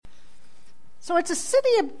So it's a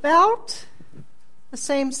city about the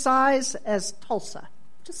same size as Tulsa,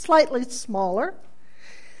 just slightly smaller.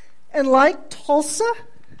 And like Tulsa,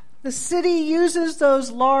 the city uses those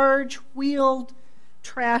large wheeled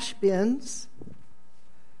trash bins.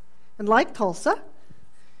 And like Tulsa,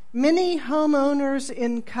 many homeowners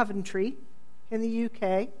in Coventry, in the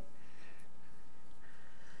UK,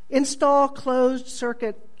 install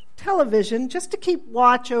closed-circuit television just to keep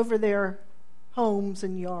watch over their homes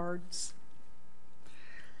and yards.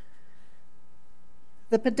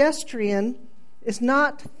 The pedestrian is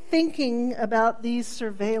not thinking about these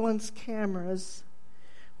surveillance cameras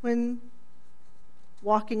when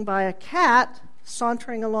walking by a cat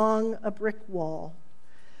sauntering along a brick wall.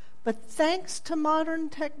 But thanks to modern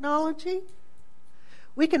technology,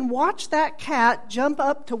 we can watch that cat jump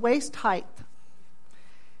up to waist height.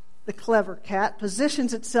 The clever cat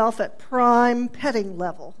positions itself at prime petting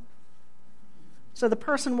level. So the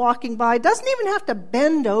person walking by doesn't even have to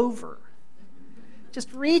bend over.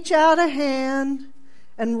 Just reach out a hand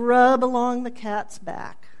and rub along the cat's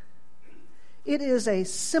back. It is a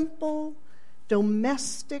simple,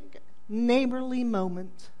 domestic, neighborly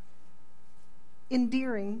moment.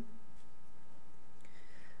 Endearing.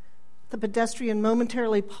 The pedestrian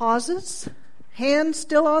momentarily pauses, hand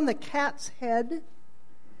still on the cat's head,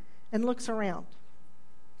 and looks around.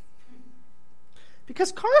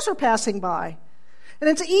 Because cars are passing by. And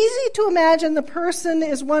it's easy to imagine the person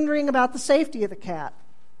is wondering about the safety of the cat.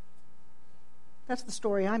 That's the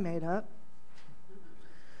story I made up.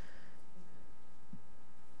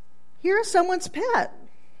 Here is someone's pet,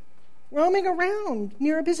 roaming around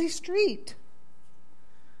near a busy street.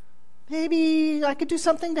 Maybe I could do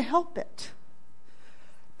something to help it.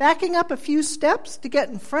 Backing up a few steps to get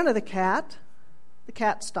in front of the cat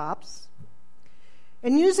stops.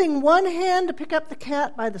 And using one hand to pick up the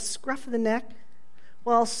cat by the scruff of the neck,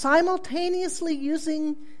 while simultaneously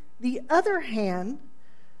using the other hand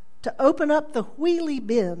to open up the wheelie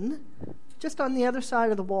bin just on the other side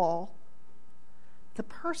of the wall, the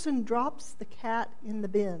person drops the cat in the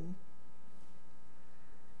bin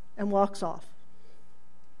and walks off.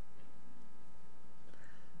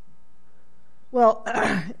 Well,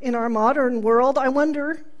 in our modern world, I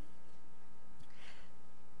wonder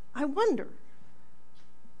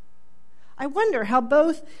how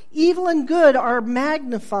both evil and good are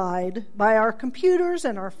magnified by our computers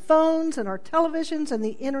and our phones and our televisions and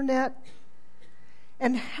the internet,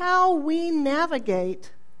 and how we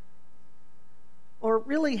navigate, or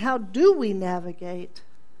really how do we navigate,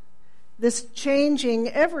 this changing,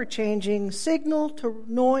 ever-changing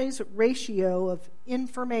signal-to-noise ratio of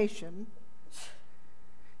information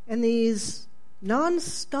and these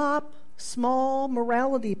non-stop small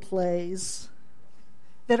morality plays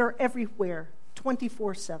that are everywhere,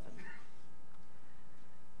 24/7.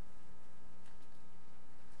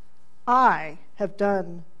 I have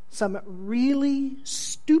done some really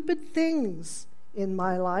stupid things in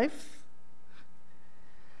my life.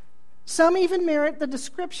 Some even merit the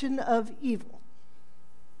description of evil.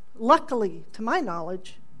 Luckily, to my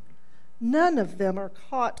knowledge, none of them are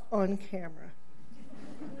caught on camera.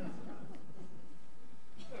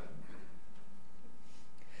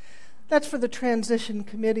 That's for the transition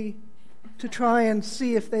committee to try and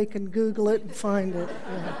see if they can Google it and find it.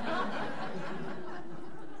 Yeah.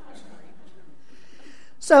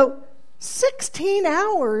 So 16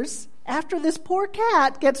 hours after this poor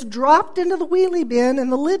cat gets dropped into the wheelie bin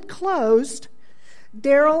and the lid closed,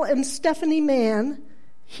 Daryl and Stephanie Mann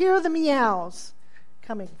hear the meows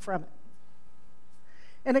coming from it.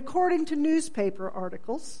 And according to newspaper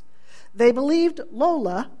articles, they believed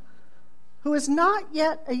Lola, who is not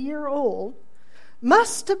yet a year old,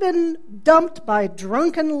 must have been dumped by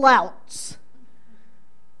drunken louts.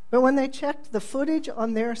 But when they checked the footage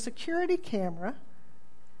on their security camera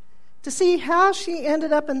to see how she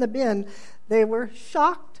ended up in the bin, they were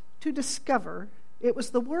shocked to discover it was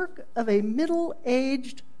the work of a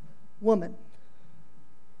middle-aged woman.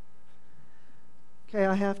 Okay,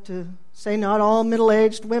 I have to say not all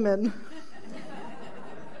middle-aged women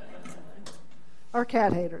are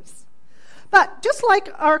cat haters. But just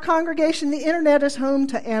like our congregation, the internet is home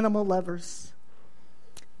to animal lovers.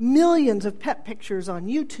 Millions of pet pictures on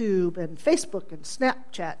YouTube and Facebook and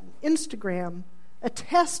Snapchat and Instagram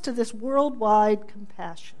attest to this worldwide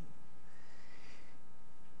compassion.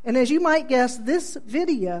 And as you might guess, this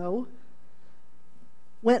video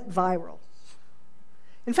went viral.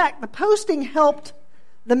 In fact, the posting helped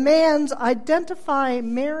the Manns identify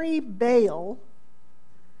Mary Bale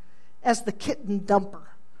as the kitten dumper.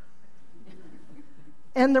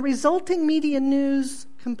 And the resulting media news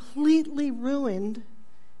completely ruined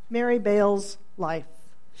Mary Bale's life.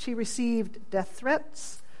 She received death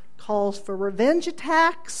threats, calls for revenge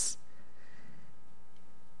attacks.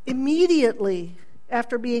 Immediately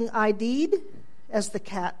after being ID'd as the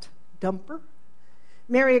cat Dumper,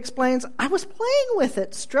 Mary explains, I was playing with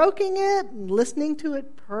it, stroking it and listening to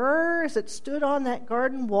it purr as it stood on that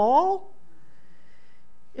garden wall.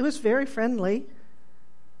 It was very friendly.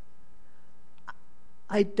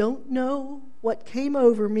 I don't know what came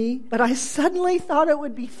over me, but I suddenly thought it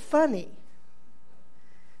would be funny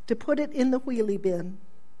to put it in the wheelie bin,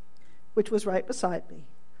 which was right beside me.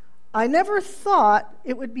 I never thought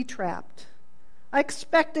it would be trapped. I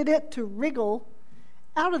expected it to wriggle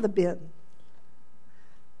out of the bin.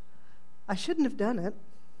 I shouldn't have done it,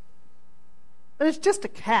 but it's just a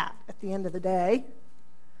cat at the end of the day.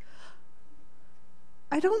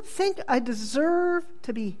 I don't think I deserve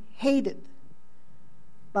to be hated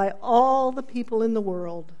by all the people in the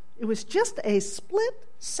world. It was just a split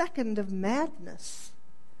second of madness.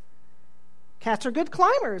 Cats are good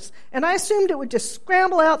climbers, and I assumed it would just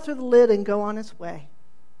scramble out through the lid and go on its way.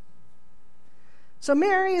 So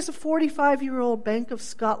Mary is a 45-year-old Bank of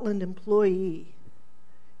Scotland employee,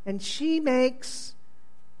 and she makes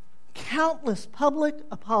countless public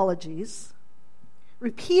apologies,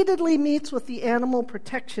 repeatedly meets with the animal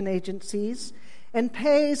protection agencies, and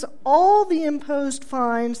pays all the imposed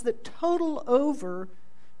fines that total over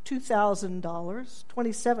 $2,000,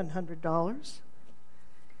 $2,700.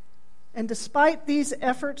 And despite these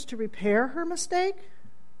efforts to repair her mistake,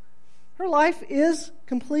 her life is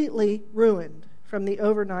completely ruined from the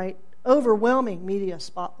overwhelming media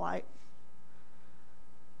spotlight.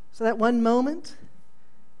 So that one moment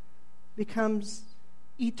becomes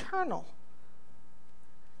eternal.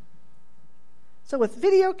 So with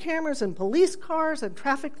video cameras and police cars and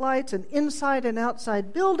traffic lights and inside and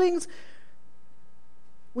outside buildings,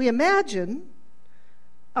 we imagine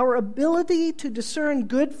our ability to discern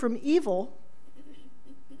good from evil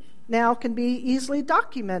now can be easily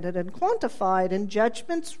documented and quantified and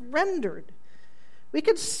judgments rendered. We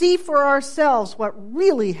could see for ourselves what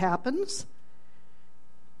really happens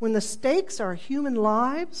when the stakes are human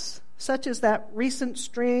lives, such as that recent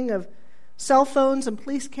string of cell phones and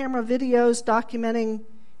police camera videos documenting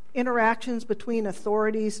interactions between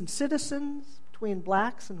authorities and citizens, between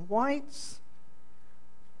blacks and whites.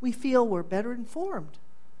 We feel we're better informed.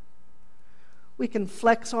 We can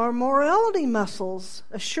flex our morality muscles,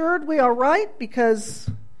 assured we are right because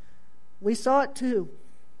we saw it too.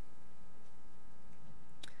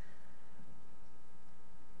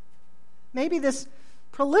 Maybe this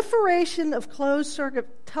proliferation of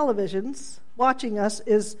closed-circuit televisions watching us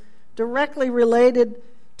is directly related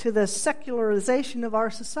to the secularization of our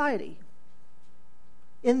society.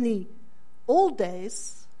 In the old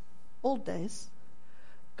days,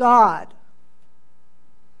 God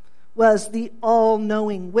was the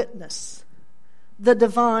all-knowing witness, the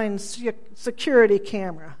divine security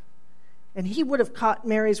camera, and he would have caught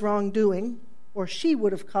Mary's wrongdoing, or she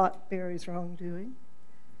would have caught Mary's wrongdoing.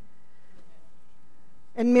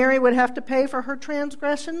 And Mary would have to pay for her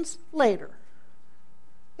transgressions later,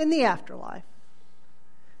 in the afterlife.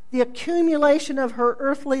 The accumulation of her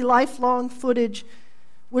earthly lifelong footage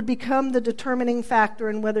would become the determining factor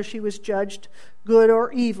in whether she was judged good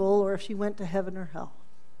or evil, or if she went to heaven or hell.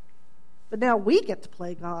 But now we get to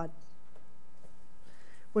play God.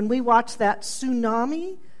 When we watch that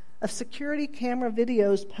tsunami of security camera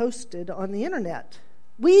videos posted on the internet,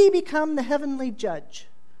 we become the heavenly judge,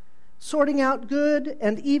 sorting out good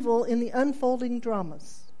and evil in the unfolding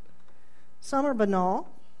dramas. Some are banal,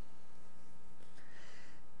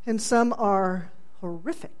 and some are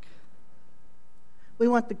horrific. We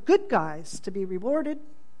want the good guys to be rewarded,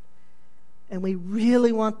 and we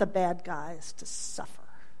really want the bad guys to suffer.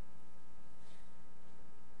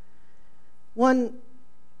 One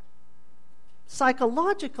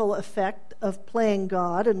psychological effect of playing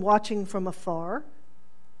God and watching from afar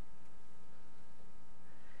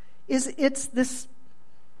is it's this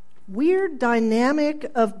weird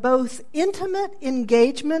dynamic of both intimate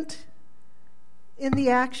engagement in the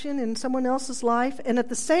action in someone else's life, and at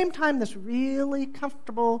the same time this really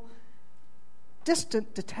comfortable,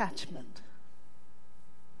 distant detachment.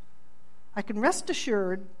 I can rest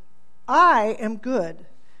assured I am good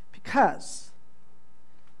because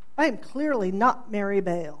I am clearly not Mary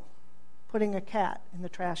Bale putting a cat in the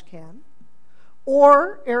trash can,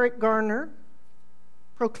 or Eric Garner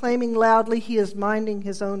proclaiming loudly he is minding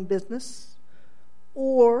his own business,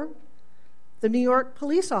 or the New York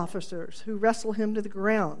police officers who wrestle him to the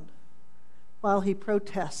ground while he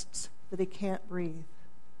protests that he can't breathe.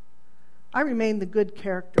 I remain the good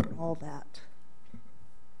character in all that.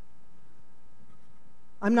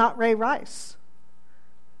 I'm not Ray Rice,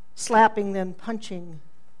 slapping then punching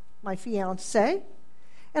my fiancé.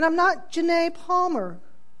 And I'm not Janae Palmer,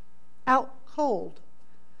 out cold,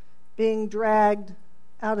 being dragged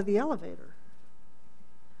out of the elevator.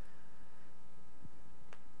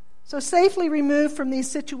 So safely removed from these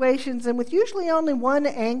situations, and with usually only one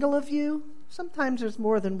angle of view, sometimes there's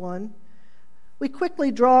more than one, we quickly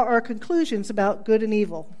draw our conclusions about good and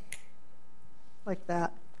evil, like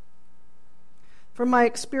that. From my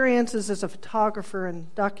experiences as a photographer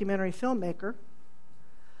and documentary filmmaker,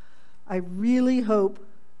 I really hope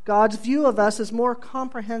God's view of us is more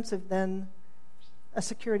comprehensive than a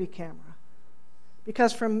security camera.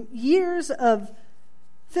 Because from years of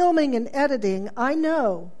filming and editing, I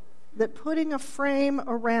know that putting a frame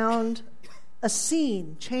around a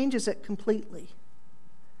scene changes it completely.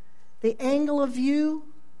 The angle of view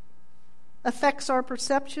affects our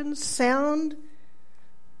perceptions. Sound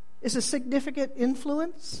is a significant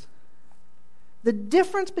influence. The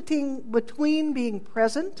difference between being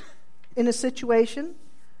present in a situation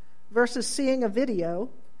versus seeing a video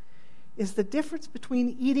is the difference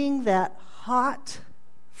between eating that hot,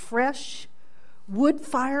 fresh, wood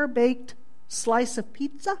fire-baked slice of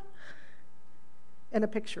pizza and a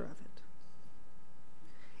picture of it.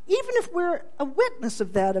 Even if we're a witness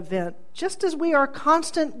of that event, just as we are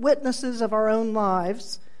constant witnesses of our own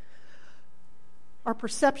lives, our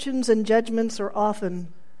perceptions and judgments are often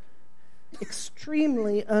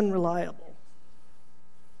extremely unreliable.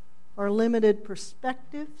 Our limited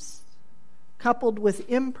perspectives, coupled with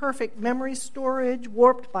imperfect memory storage,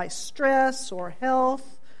 warped by stress or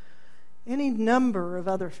health, any number of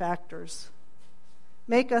other factors,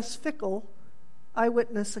 make us fickle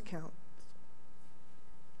eyewitness accounts.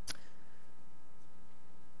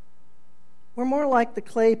 We're more like the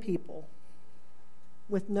clay people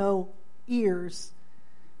with no ears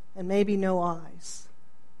and maybe no eyes.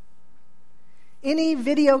 Any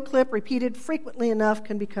video clip repeated frequently enough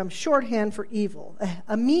can become shorthand for evil,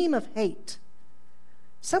 a meme of hate.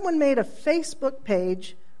 Someone made a Facebook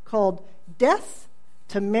page called Death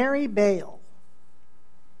to Mary Bale.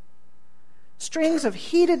 Strings of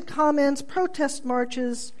heated comments, protest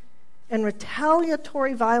marches, and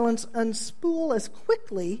retaliatory violence unspool as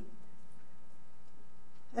quickly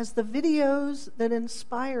as the videos that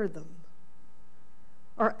inspire them.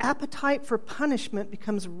 Our appetite for punishment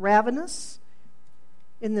becomes ravenous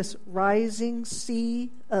in this rising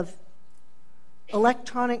sea of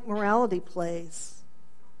electronic morality plays.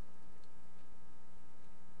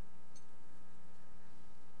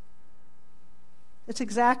 It's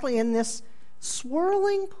exactly in this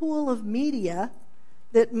swirling pool of media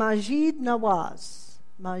that Maajid Nawaz,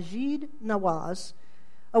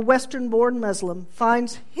 a Western-born Muslim,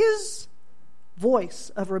 finds his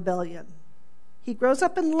voice of rebellion. He grows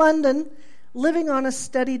up in London, living on a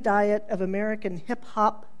steady diet of American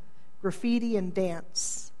hip-hop, graffiti, and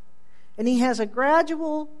dance. And he has a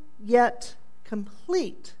gradual yet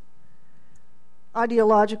complete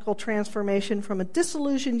ideological transformation from a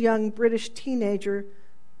disillusioned young British teenager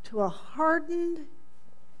to a hardened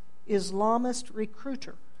Islamist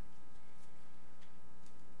recruiter.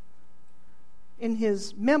 In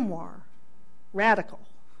his memoir, Radical,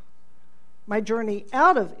 My Journey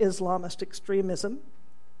Out of Islamist Extremism,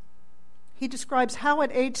 he describes how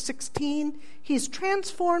at age 16 he's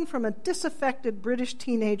transformed from a disaffected British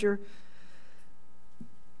teenager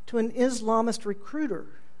to an Islamist recruiter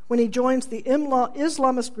when he joins the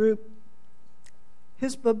Islamist group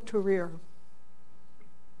Hizb ut-Tahrir.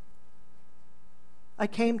 I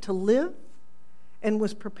came to live and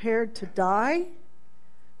was prepared to die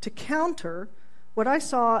to counter what I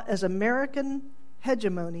saw as American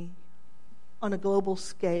hegemony on a global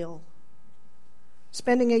scale.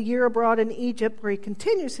 Spending a year abroad in Egypt, where he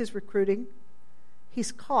continues his recruiting,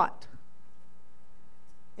 he's caught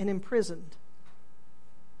and imprisoned.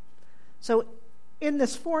 So in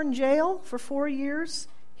this foreign jail for 4 years,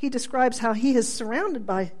 he describes how he is surrounded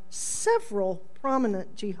by several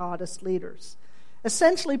prominent jihadist leaders.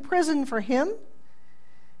 Essentially, prison for him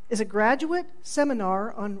is a graduate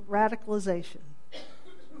seminar on radicalization.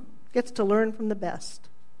 Gets to learn from the best.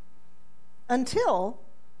 Until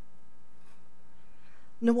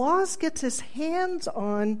Nawaz gets his hands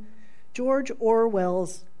on George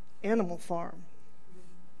Orwell's Animal Farm.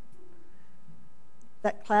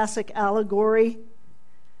 That classic allegory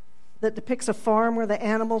that depicts a farm where the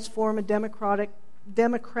animals form a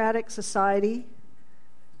democratic society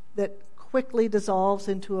that quickly dissolves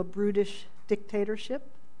into a brutish dictatorship.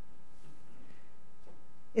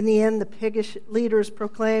 In the end, the piggish leaders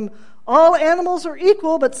proclaim, all animals are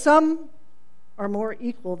equal, but some are more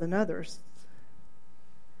equal than others.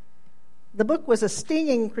 The book was a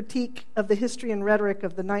stinging critique of the history and rhetoric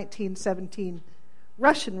of the 1917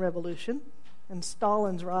 Russian Revolution and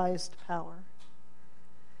Stalin's rise to power.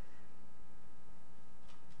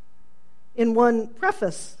 In one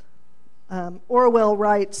preface, Orwell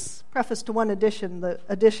writes, preface to one edition, the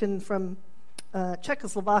edition from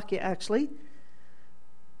Czechoslovakia actually,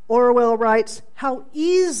 Orwell writes, "How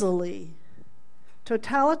easily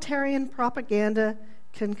totalitarian propaganda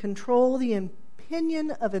can control the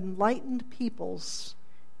opinion of enlightened peoples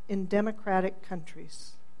in democratic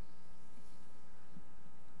countries."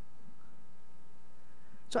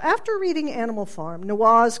 So after reading Animal Farm,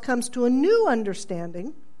 Nawaz comes to a new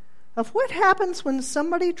understanding of what happens when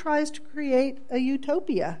somebody tries to create a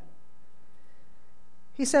utopia.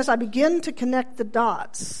 He says, I begin to connect the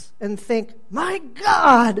dots and think, my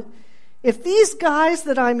God, if these guys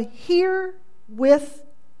that I'm here with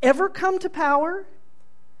ever come to power,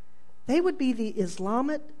 they would be the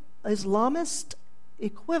Islamist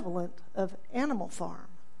equivalent of Animal Farm.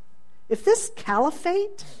 If this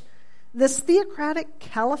caliphate, this theocratic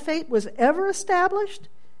caliphate was ever established,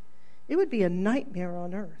 it would be a nightmare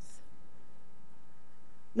on earth.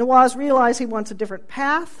 Nawaz realized he wants a different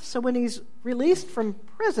path, so when he's released from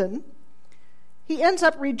prison, he ends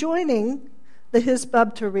up rejoining the Hizb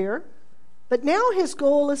ut-Tahrir, but now his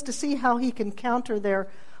goal is to see how he can counter their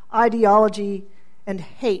ideology and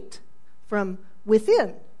hate from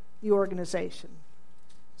within the organization,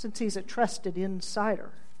 since he's a trusted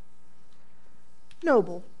insider.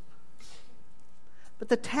 Noble. But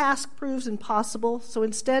the task proves impossible, so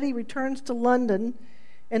instead he returns to London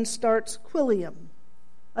and starts Quilliam,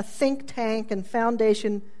 a think tank and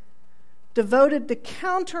foundation devoted to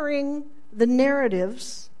countering the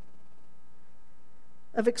narratives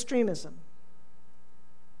of extremism.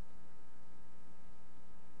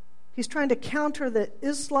 He's trying to counter the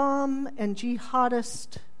Islam and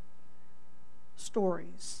jihadist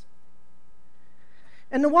stories.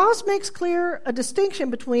 And Nawaz makes clear a distinction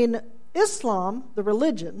between Islam, the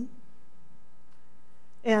religion,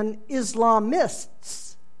 and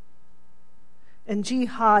Islamists and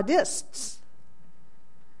jihadists.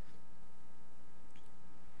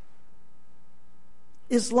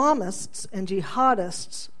 Islamists and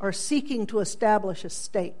jihadists are seeking to establish a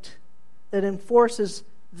state that enforces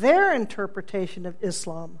their interpretation of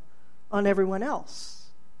Islam on everyone else.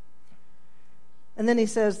 And then he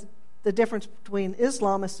says the difference between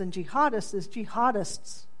Islamists and jihadists is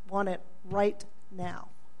jihadists want it right now.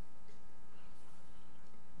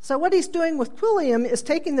 So what he's doing with Quilliam is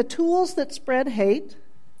taking the tools that spread hate,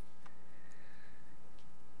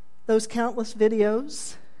 those countless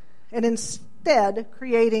videos, and instead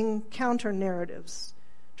creating counter-narratives,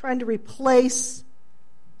 trying to replace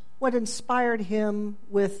what inspired him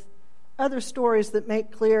with other stories that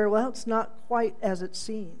make clear, well, it's not quite as it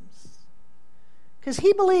seems. Because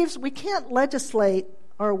he believes we can't legislate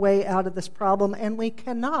our way out of this problem, and we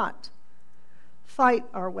cannot fight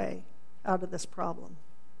our way out of this problem.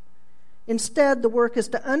 Instead, the work is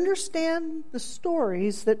to understand the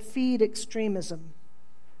stories that feed extremism.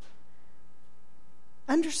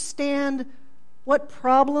 Understand what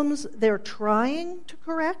problems they're trying to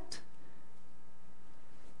correct,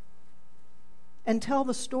 and tell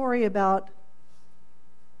the story about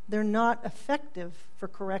they're not effective for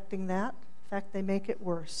correcting that. In fact, they make it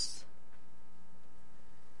worse.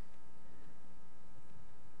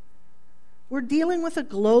 We're dealing with a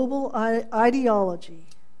global ideology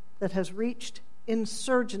that has reached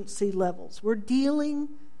insurgency levels. We're dealing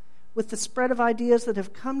with the spread of ideas that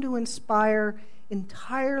have come to inspire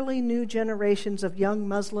entirely new generations of young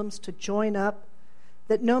Muslims to join up,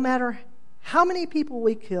 that no matter how many people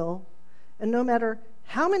we kill and no matter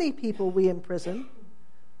how many people we imprison,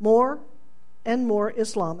 more and more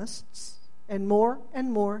Islamists and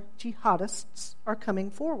more jihadists are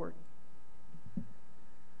coming forward.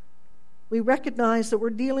 We recognize that we're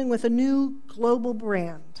dealing with a new global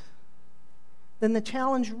brand. Then the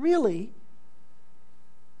challenge really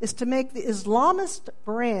is to make the Islamist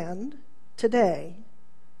brand today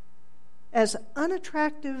as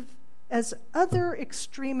unattractive as other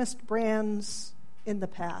extremist brands in the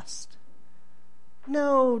past.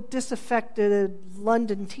 No disaffected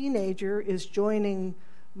London teenager is joining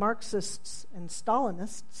Marxists and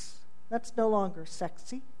Stalinists. That's no longer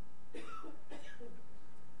sexy.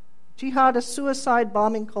 Jihadist suicide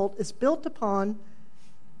bombing cult is built upon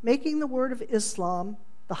making the word of Islam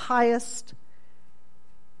the highest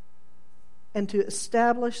and to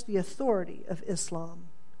establish the authority of Islam.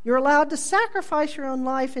 You're allowed to sacrifice your own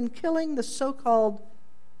life in killing the so-called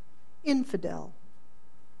infidel.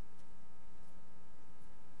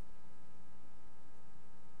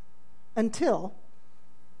 Until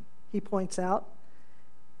he points out.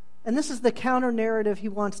 And this is the counter-narrative he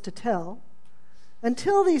wants to tell.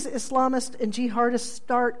 Until these Islamists and jihadists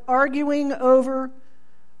start arguing over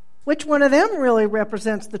which one of them really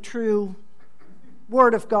represents the true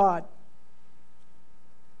Word of God.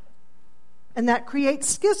 And that creates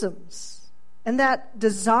schisms. And that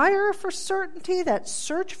desire for certainty, that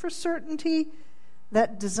search for certainty,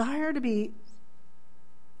 that desire to be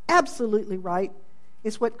absolutely right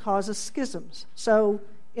is what causes schisms. So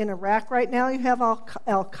in Iraq right now you have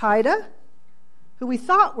Al-Qaeda, who we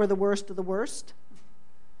thought were the worst of the worst,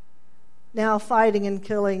 now fighting and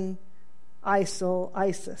killing ISIL,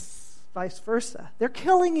 ISIS, vice versa. They're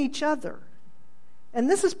killing each other. And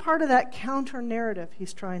this is part of that counter-narrative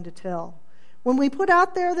he's trying to tell. When we put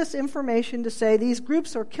out there this information to say these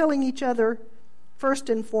groups are killing each other first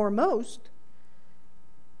and foremost,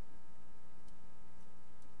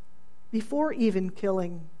 before even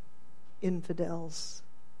killing infidels.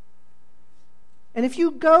 And if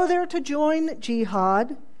you go there to join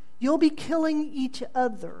jihad, you'll be killing each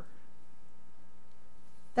other.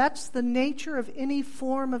 That's the nature of any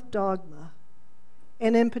form of dogma,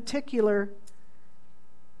 and in particular,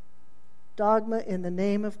 dogma in the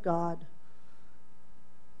name of God.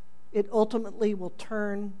 It ultimately will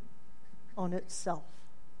turn on itself.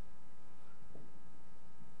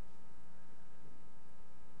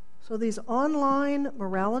 So these online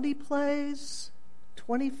morality plays,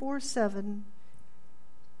 24/7,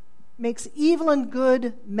 makes evil and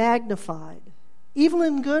good magnified. Evil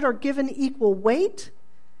and good are given equal weight.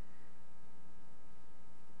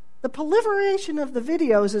 The proliferation of the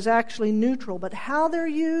videos is actually neutral, but how they're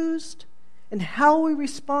used and how we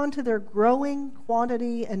respond to their growing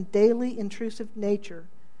quantity and daily intrusive nature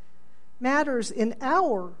matters in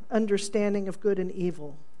our understanding of good and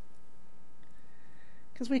evil.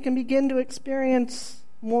 Because we can begin to experience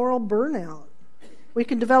moral burnout. We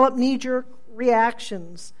can develop knee-jerk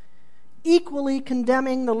reactions, equally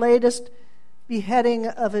condemning the latest beheading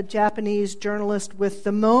of a Japanese journalist with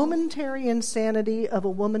the momentary insanity of a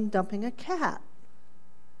woman dumping a cat.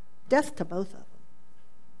 Death to both of them.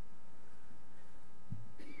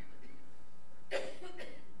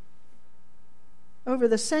 Over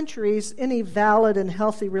the centuries, any valid and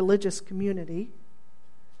healthy religious community,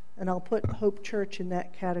 and I'll put Hope Church in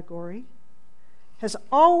that category, has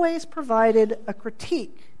always provided a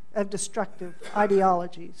critique of destructive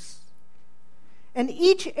ideologies. And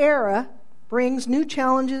each era brings new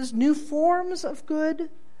challenges, new forms of good,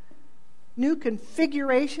 new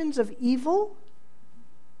configurations of evil.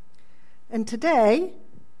 And today,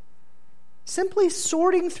 simply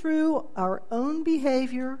sorting through our own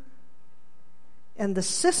behavior and the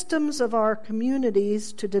systems of our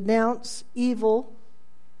communities to denounce evil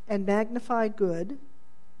and magnify good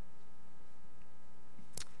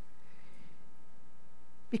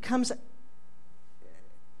becomes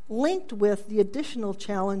linked with the additional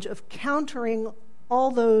challenge of countering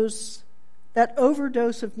all that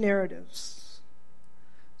overdose of narratives.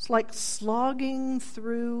 It's like slogging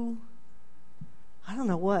through, I don't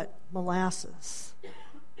know what, molasses.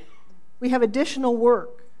 We have additional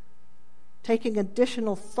work, taking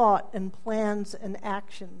additional thought and plans and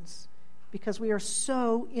actions, because we are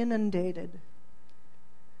so inundated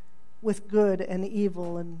with good and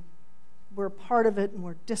evil, and we're part of it and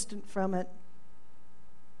we're distant from it.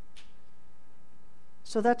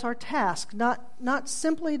 So that's our task, not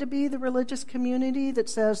simply to be the religious community that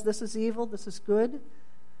says this is evil, this is good,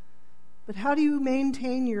 but how do you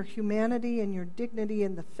maintain your humanity and your dignity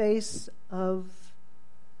in the face of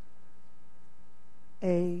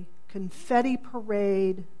a confetti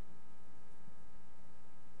parade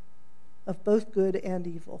of both good and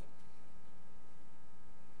evil?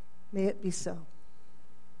 May it be so.